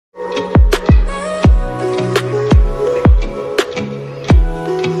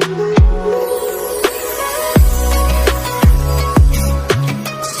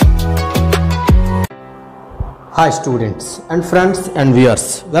Hi students and friends and viewers,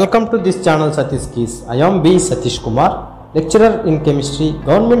 welcome to this channel Satish Keys. I am B. Satish Kumar, lecturer in chemistry,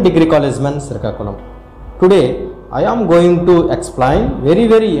 Government Degree College Man, Srikakulam. Today I am going to explain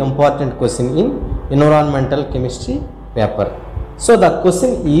very important question in environmental chemistry paper. So the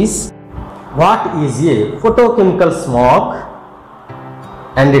question is, what is a photochemical smog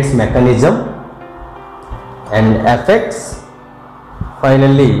and its mechanism and effects?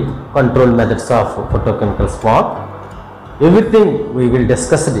 Finally, control methods of photochemical smog. Everything we will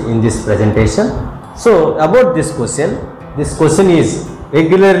discuss in this presentation. So about this question is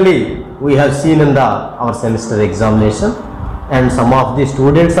regularly we have seen in our semester examination, and some of the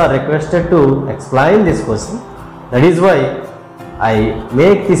students are requested to explain this question. That is why I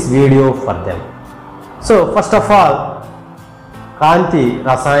make this video for them. So first of all, కాంతి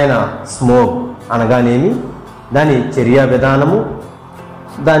రసాయన smog అనగానేమి, దాని చర్య విధానము,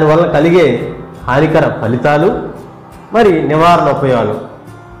 దానివల్ల కలిగే హానికర ఫలితాలు, మరి నివారణ ఉపాయాలు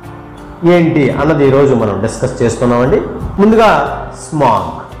ఏంటి అన్నది ఈరోజు మనం డిస్కస్ చేస్తున్నామండి. ముందుగా స్మాగ్,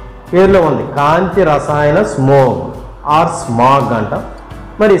 పేరులో ఉంది కాంతి రసాయన స్మోగ్ ఆర్ స్మాగ్ అంట.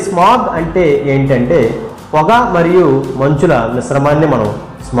 మరి స్మాగ్ అంటే ఏంటంటే పొగ మరియు మంచుల మిశ్రమాన్ని మనం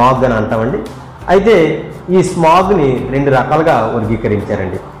స్మాగ్ అని అంటామండి. అయితే ఈ స్మాగ్ని రెండు రకాలుగా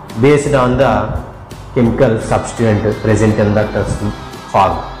వర్గీకరించారండి, based on the chemical substituent present in that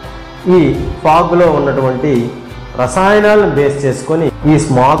fog. ఈ ఫాగ్లో ఉన్నటువంటి రసాయనాలను బేస్ చేసుకొని ఈ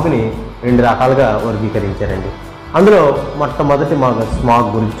స్మాగ్ని రెండు రకాలుగా వర్గీకరించారండి. అందులో మొట్టమొదటి స్మాగ్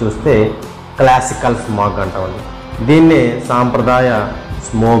గురించి చూస్తే క్లాసికల్ స్మాగ్ అంటామండి. దీన్నే సాంప్రదాయ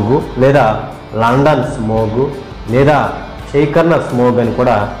స్మోగు లేదా లండన్ స్మోగు లేదా శేఖరణ స్మోగ్ అని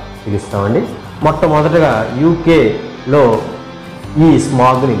కూడా పిలుస్తామండి. మొట్టమొదటిగా యూకేలో ఈ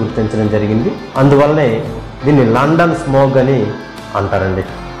స్మాగ్ని గుర్తించడం జరిగింది, అందువల్లనే దీన్ని లండన్ స్మోగ్ అని అంటారండి.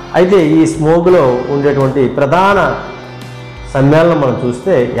 అయితే ఈ స్మోగ్లో ఉండేటువంటి ప్రధాన సమ్మేళనం మనం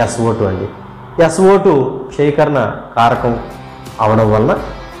చూస్తే SO2 అండి. SO2 క్షయకరణ కారకం అవడం వలన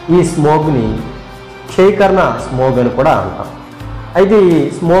ఈ స్మోగ్ని క్షయకరణ స్మోగ్ అని కూడా అంటాం. అయితే ఈ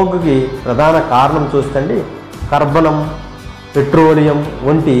స్మోగ్కి ప్రధాన కారణం చూస్తే కర్బనం, పెట్రోలియం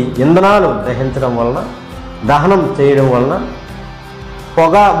వంటి ఇంధనాలు దహించడం వలన, దహనం చేయడం వలన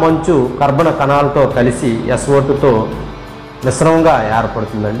పొగ మంచు కర్బన కణాలతో కలిసి SO2తో మిశ్రమంగా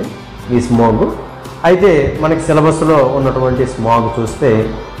ఏర్పడుతుందండి ఈ స్మోగ్. అయితే మనకి సిలబస్లో ఉన్నటువంటి స్మాగ్ చూస్తే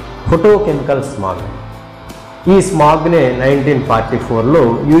ఫోటోకెమికల్ స్మాగ్. ఈ స్మాగ్నే 1944లో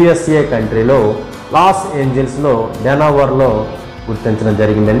USA కంట్రీలో లాస్ ఏంజల్స్లో డెనావర్లో గుర్తించడం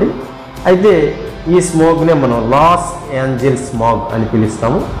జరిగిందండి. అయితే ఈ స్మోగ్నే మనం లాస్ ఏంజల్స్ స్మాగ్ అని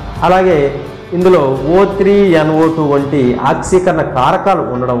పిలుస్తాము. అలాగే ఇందులో O3NO2 వంటి ఆక్సీకరణ కారకాలు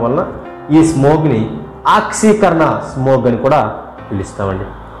ఉండడం వలన ఈ స్మోగ్ని ఆక్సీకరణ స్మోగ్ అని కూడా పిలుస్తామండి.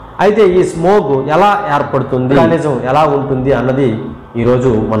 అయితే ఈ స్మోగ్ ఎలా ఏర్పడుతుంది, మెకానిజం ఎలా ఉంటుంది అన్నది ఈరోజు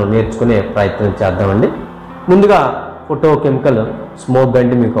మనం నేర్చుకునే ప్రయత్నం చేద్దామండి. ముందుగా ఫోటోకెమికల్ స్మోగ్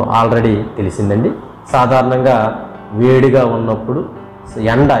అంటే మీకు ఆల్రెడీ తెలిసిందండి. సాధారణంగా వేడిగా ఉన్నప్పుడు,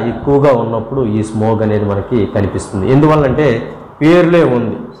 ఎండ ఎక్కువగా ఉన్నప్పుడు ఈ స్మోగ్ అనేది మనకి కనిపిస్తుంది. ఎందువల్లంటే పేరులే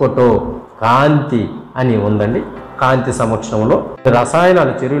ఉంది, ఫోటో కాంతి అని ఉందండి. కాంతి సమక్షంలో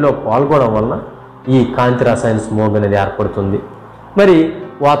రసాయనాలు చర్యలో పాల్గొనడం వలన ఈ కాంతి రసాయన స్మోగ్ అనేది ఏర్పడుతుంది. మరి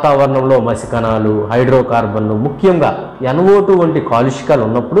వాతావరణంలో మసికణాలు, హైడ్రోకార్బన్లు, ముఖ్యంగా NO2 వంటి కాలుష్యాలు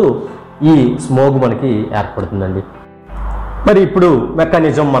ఉన్నప్పుడు ఈ స్మోగ్ మనకి ఏర్పడుతుందండి. మరి ఇప్పుడు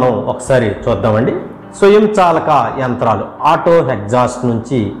మెకానిజం మనం ఒకసారి చూద్దామండి. స్వయంచాలక యంత్రాలు, ఆటో ఎగ్జాస్ట్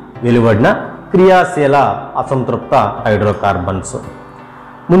నుంచి వెలువడిన క్రియాశీల అసంతృప్త హైడ్రోకార్బన్స్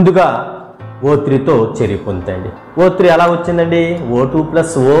ముందుగా O3తో చర్య పొందుతాయండి. O3 ఎలా వచ్చిందండి? O2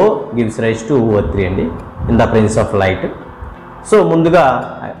 + O gives rise to O3 అండి, in the presence of light. So ముందుగా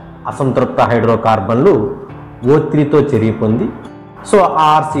అసంతృప్త హైడ్రోకార్బన్లు O3తో చర్య పొంది, సో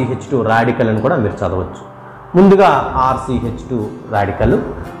RCH2 రాడికల్ అని కూడా మీరు చదవచ్చు. ముందుగా RCH2 రాడికల్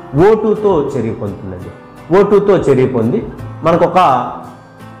O2తో చర్య పొందుతుందండి. O2తో చర్య పొంది మనకు ఒక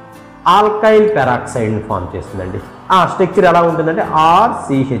ఆల్కైల్ పెరాక్సైడ్ని ఫామ్ చేస్తుందండి. ఆ స్ట్రక్చర్ ఎలా ఉంటుందంటే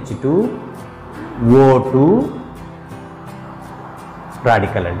RCH2 O2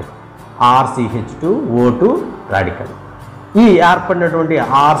 రాడికల్ అండి, RCH2 O2 రాడికల్. ఈ ఏర్పడినటువంటి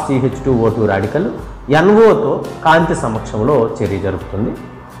RCH2 O2 రాడికల్ NOతో కాంతి సమక్షంలో చర్య జరుపుతుంది.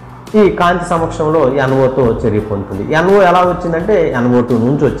 ఈ కాంతి సమక్షంలో NOతో చర్య పొందుతుంది. NO ఎలా వచ్చిందంటే NO2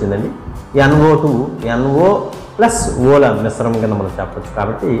 నుంచి వచ్చిందండి. NO2 NO + Oల మిశ్రమం కింద మనం చెప్పచ్చు.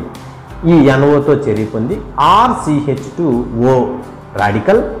 కాబట్టి ఈ NOతో చర్య పొంది RCH2O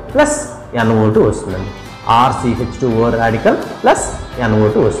రాడికల్ ప్లస్ NO2 వస్తుందండి. RCH2O రాడికల్ ప్లస్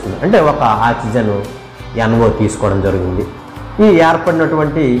NO2 వస్తుంది. అంటే ఒక ఆక్సిజన్ NO తీసుకోవడం జరిగింది. ఈ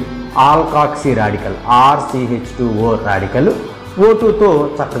ఏర్పడినటువంటి ఆల్కాక్సీ రాడికల్ RCH2O రాడికల్ O2తో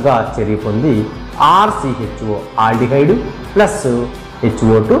చక్కగా చర్య పొంది RCHO aldehyde plus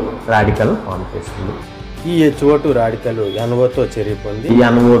HO2 radical form చేస్తుంది. ఈ HO2 రాడికల్ NO తో చర్య పొంది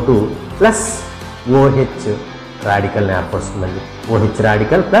NO2 plus OH radical ఏర్పరుస్తుందండి. OH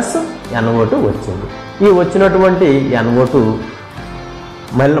radical plus NO2 వచ్చింది. ఈ వచ్చినటువంటి NO2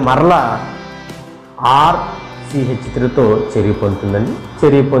 మరలా RCH3తో చర్య పొందుతుందండి.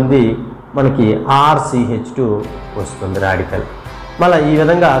 చర్య పొంది మనకి RCH2 వస్తుంది రాడికల్. మళ్ళీ ఈ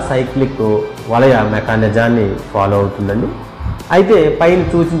విధంగా సైక్లిక్ వలయ మెకానిజాన్ని ఫాలో అవుతుందండి. అయితే పైన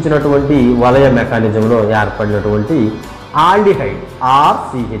సూచించినటువంటి వలయ మెకానిజంలో ఏర్పడినటువంటి ఆల్డిహైడ్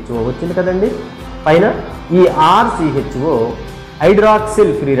RCHO వచ్చింది కదండి పైన. ఈ RCHO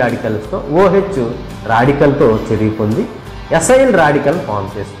హైడ్రాక్సిల్ ఫ్రీ రాడికల్స్తో OH రాడికల్తో చర్య పొంది ఎసైల్ రాడికల్ ఫామ్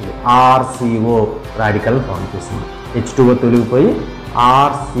చేస్తుంది. RCO రాడికల్ ఫామ్ చేస్తుంది. H2O తొలగిపోయి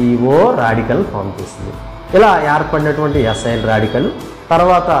RCO రాడికల్ ఫామ్ చేస్తుంది. ఇలా ఏర్పడినటువంటి ఎసైల్ రాడికల్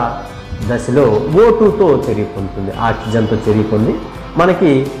తర్వాత దశలో O2తో చర్య పొందుతుంది. ఆక్సిజన్తో చర్య పొంది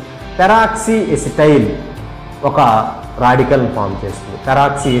మనకి పెరాక్సీ ఎసిటైల్ ఒక రాడికల్ ఫామ్ చేస్తుంది.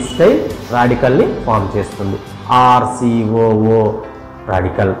 పెరాక్సీ ఎసిటైల్ రాడికల్ని ఫామ్ చేస్తుంది. RCOO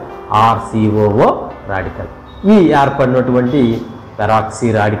రాడికల్ ఈ ఏర్పడినటువంటి పెరాక్సీ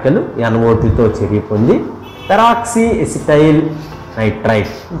రాడికల్ NO2తో చర్య పొంది పెరాక్సీ ఎసిటైల్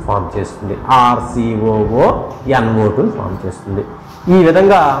నైట్రైట్ ఫామ్ చేస్తుంది. RCOO NO2 ఫామ్ చేస్తుంది. ఈ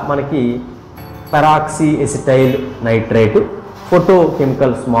విధంగా మనకి పెరాక్సీ ఎసిటైల్ నైట్రైట్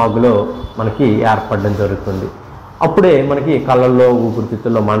ఫోటోకెమికల్ స్మాగ్లో మనకి ఏర్పడడం జరుగుతుంది. అప్పుడే మనకి కళ్ళల్లో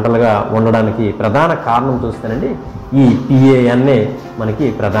ఊపిరితిత్తుల్లో మంటలుగా ఉండడానికి ప్రధాన కారణం చూస్తేనండి ఈ PANఏ మనకి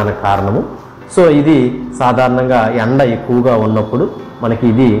ప్రధాన కారణము. సో ఇది సాధారణంగా ఎండ ఎక్కువగా ఉన్నప్పుడు మనకి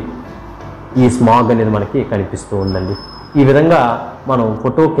ఈ స్మాగ్ అనేది మనకి కనిపిస్తూ ఉందండి. ఈ విధంగా మనం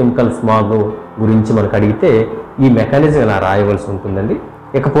ఫోటోకెమికల్ స్మాగ్ గురించి మనకు అడిగితే ఈ మెకానిజం ఇలా రాయవలసి ఉంటుందండి.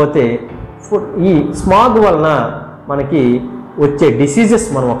 ఇకపోతే ఈ స్మాగ్ వలన మనకి వచ్చే డిసీజెస్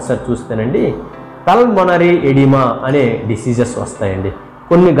మనం ఒకసారి చూస్తేనండి పల్మనరీ ఎడిమా అనే డిసీజెస్ వస్తాయండి.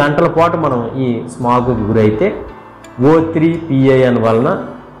 కొన్ని గంటల పాటు మనం ఈ స్మాగ్కు గురైతే O3PAN వలన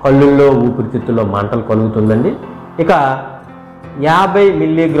కళ్ళుల్లో ఊపిరితిత్తుల్లో మంటలు కలుగుతుందండి. ఇక 50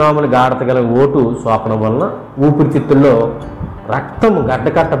 మిల్లీగ్రాముల గాఢత గల O2 సోకడం వలన ఊపిరితిత్తుల్లో రక్తం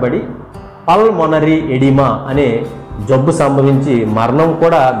గడ్డకట్టబడి పల్మొనరీ ఎడిమా అనే జబ్బు సంభవించి మరణం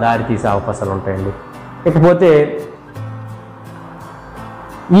కూడా దారితీసే అవకాశాలు ఉంటాయండి. ఇకపోతే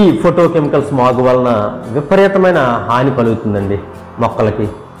ఈ ఫోటోకెమికల్ స్మాగ్ వలన విపరీతమైన హాని కలుగుతుందండి మొక్కలకి.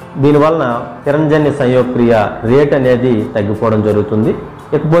 దీనివలన కిరణజన్య సంయోగక్రియ రేట్ అనేది తగ్గిపోవడం జరుగుతుంది.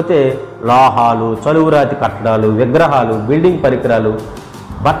 ఇకపోతే లోహాలు, చలువురాతి కట్టడాలు, విగ్రహాలు, బిల్డింగ్ పరికరాలు,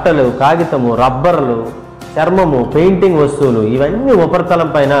 బట్టలు, కాగితము, రబ్బర్లు, చర్మము, పెయింటింగ్ వస్తువులు ఇవన్నీ ఉపరితలం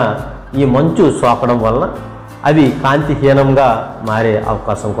పైన ఈ మంచు సోకడం వలన అవి కాంతిహీనంగా మారే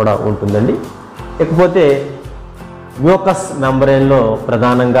అవకాశం కూడా ఉంటుందండి. ఇకపోతే మ్యూకస్ మెంబ్రేన్లో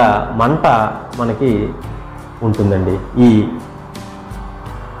ప్రధానంగా మంట మనకి ఉంటుందండి ఈ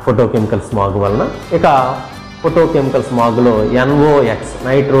ఫోటోకెమికల్ స్మాగ్ వలన. ఇక ఫోటోకెమికల్ స్మాగ్లో NOx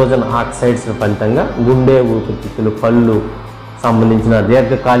నైట్రోజన్ ఆక్సైడ్స్ ఫలితంగా గుండె, ఊపిరితిత్తులు, కళ్ళు సంబంధించిన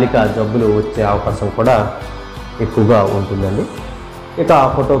దీర్ఘకాలిక జబ్బులు వచ్చే అవకాశం కూడా ఎక్కువగా ఉంటుందండి. ఇక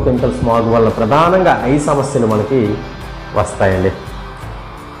ఫోటోకెమికల్ స్మాగ్ వల్ల ప్రధానంగా ఐ సమస్యలు మనకి వస్తాయండి.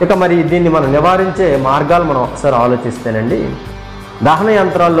 ఇక మరి దీన్ని మనం నివారించే మార్గాలు మనం ఒకసారి ఆలోచిస్తేనండి దహన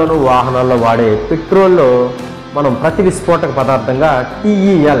యంత్రాల్లోనూ వాహనాల్లో వాడే పెట్రోల్లో మనం ప్రతి విస్ఫోటక పదార్థంగా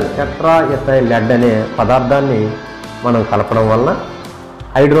TEL టెట్రాఎథైల్ లెడ్ అనే పదార్థాన్ని మనం కలపడం వలన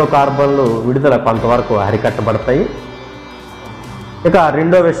హైడ్రోకార్బన్లు విడుదల కొంతవరకు అరికట్టబడతాయి. ఇక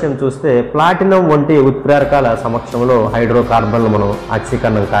రెండో విషయం చూస్తే ప్లాటినం వంటి ఉత్ప్రేరకాల సమక్షంలో హైడ్రోకార్బన్లు మనం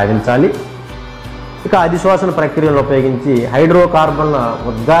ఆక్సీకరణం కావించాలి. ఇక అధిశ్వాసన ప్రక్రియలను ఉపయోగించి హైడ్రోకార్బన్ల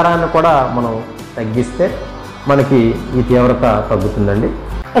ఉద్గారాన్ని కూడా మనం తగ్గిస్తే మనకి ఈ తీవ్రత తగ్గుతుందండి.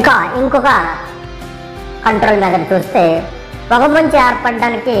 ఇక ఇంకొక కంట్రోల్ మెథడ్ చూస్తే పొగమంచు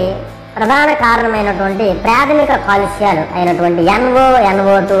ఏర్పడడానికి ప్రధాన కారణమైనటువంటి ప్రాథమిక కాలుష్యాలు అయినటువంటి NO,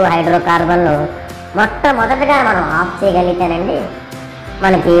 NO2 హైడ్రోకార్బన్లు మొట్టమొదటిగా మనం ఆఫ్ చేయగలిగితేనండి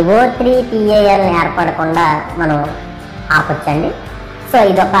మనకి O3PAN ఏర్పడకుండా మనం ఆపొచ్చండి. సో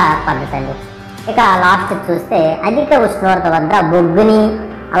ఇదొక పద్ధతి అండి. ఇక లాస్ట్ చూస్తే అధిక ఉష్ణోగ్రత వద్ద బొగ్గుని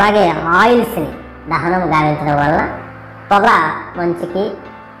అలాగే ఆయిల్స్ని దహనం గావించడం వల్ల పొగ మంచుకి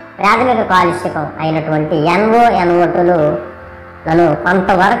ప్రాథమిక కాలుష్యకం అయినటువంటి NO, NO2లను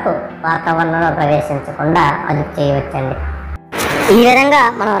కొంతవరకు వాతావరణంలో ప్రవేశించకుండా అదుపు చేయవచ్చండి. ఈ విధంగా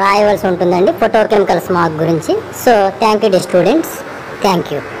మనం రాయవలసి ఉంటుందండి ఫోటోకెమికల్ స్మాగ్ గురించి. So thank you students, thank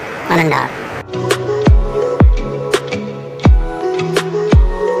you. అనండి.